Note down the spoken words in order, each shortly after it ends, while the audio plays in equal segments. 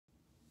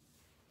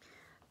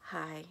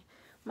Hi,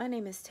 my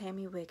name is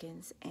Tami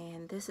Wiggins,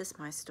 and this is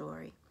my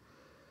story.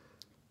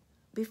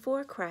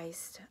 Before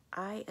Christ,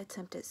 I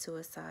attempted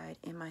suicide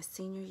in my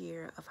senior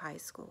year of high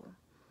school.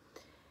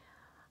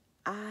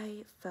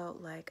 I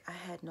felt like I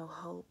had no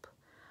hope.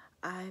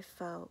 I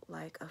felt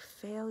like a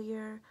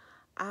failure.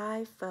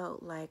 I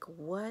felt like,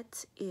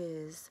 what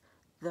is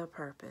the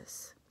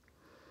purpose?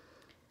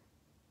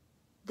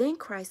 Then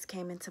Christ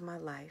came into my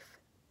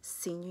life,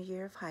 senior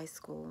year of high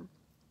school,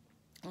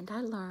 and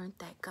I learned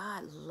that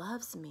God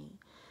loves me,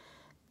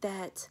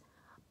 that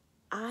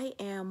I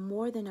am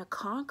more than a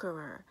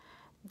conqueror,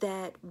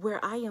 that where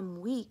I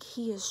am weak,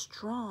 He is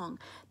strong,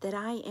 that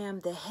I am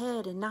the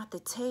head and not the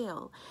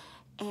tail,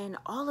 and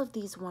all of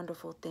these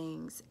wonderful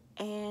things.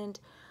 And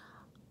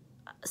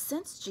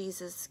since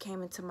Jesus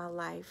came into my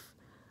life,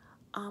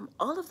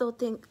 all of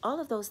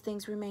those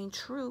things remain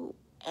true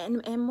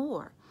and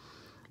more.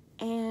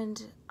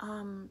 And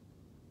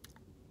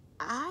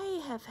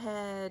I have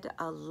had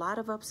a lot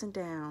of ups and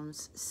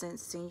downs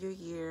since senior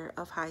year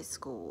of high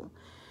school.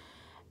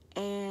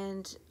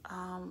 And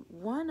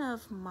one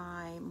of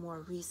my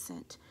more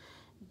recent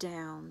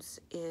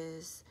downs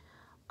is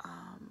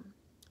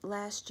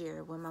last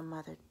year when my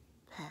mother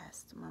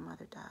passed. My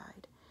mother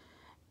died.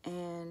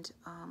 And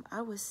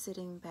I was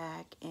sitting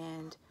back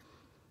and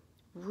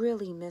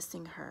really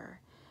missing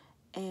her.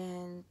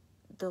 And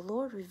the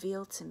Lord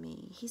revealed to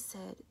me, He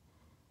said,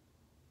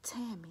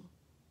 Tammy,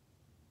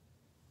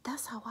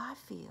 that's how I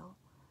feel.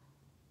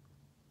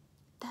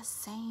 That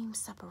same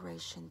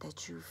separation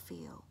that you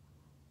feel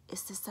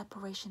is the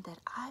separation that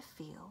I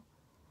feel,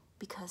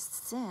 because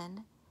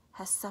sin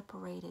has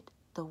separated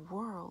the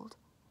world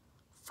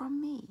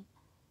from me.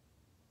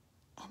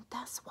 And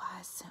that's why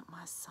I sent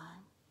my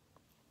son.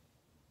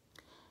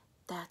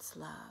 That's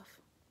love.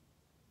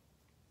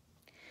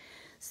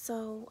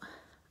 So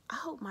I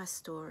hope my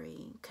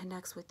story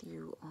connects with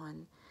you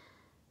on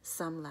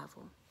some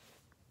level.